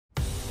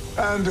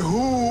And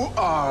who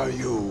are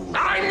you?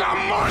 I'm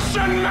the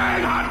Martian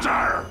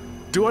Manhunter!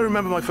 Do I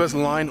remember my first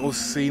line or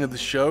scene of the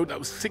show? That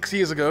was 6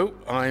 years ago.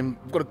 I've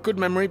got a good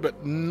memory,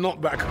 but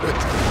not that good.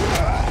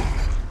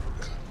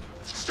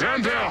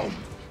 Stand down,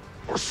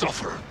 or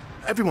suffer.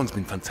 Everyone's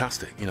been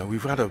fantastic. You know,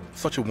 we've had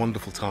such a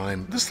wonderful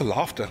time. Just the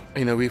laughter.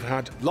 You know, we've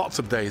had lots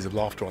of days of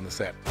laughter on the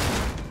set.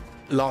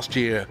 Last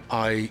year,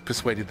 I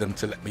persuaded them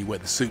to let me wear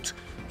the suit,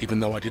 even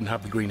though I didn't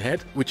have the green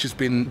head, which has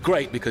been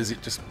great because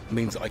it just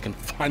means that I can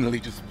finally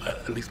just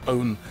at least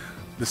own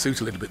the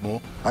suit a little bit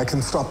more. I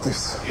can stop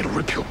this. It'll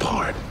rip you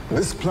apart.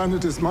 This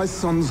planet is my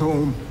son's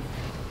home.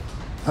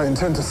 I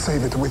intend to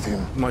save it with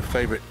him. My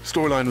favorite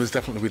storyline was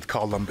definitely with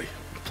Carl Lumbly,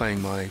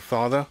 playing my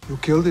father. You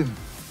killed him.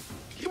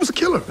 He was a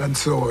killer. And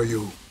so are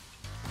you.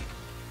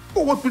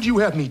 Well, what would you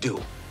have me do?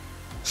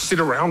 Sit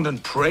around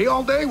and pray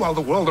all day while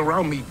the world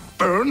around me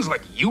burns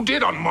like you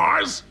did on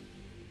Mars?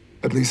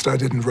 At least I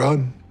didn't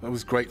run. It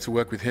was great to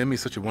work with him.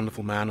 He's such a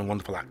wonderful man and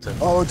wonderful actor.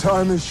 Our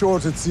time is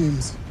short, it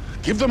seems.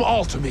 Give them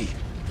all to me.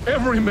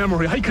 Every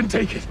memory, I can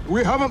take it.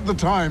 We haven't the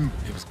time.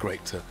 It was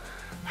great to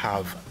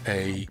have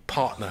a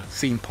partner,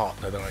 scene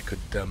partner that I could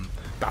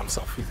bounce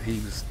off. He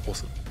was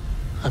awesome.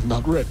 I'm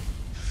not ready.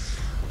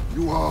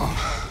 You are.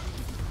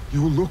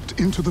 You looked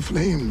into the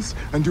flames,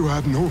 and you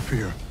had no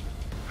fear.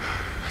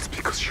 That's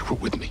because you were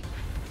with me.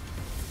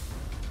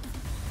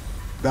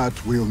 That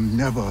will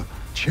never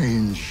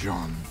change,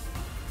 Jean.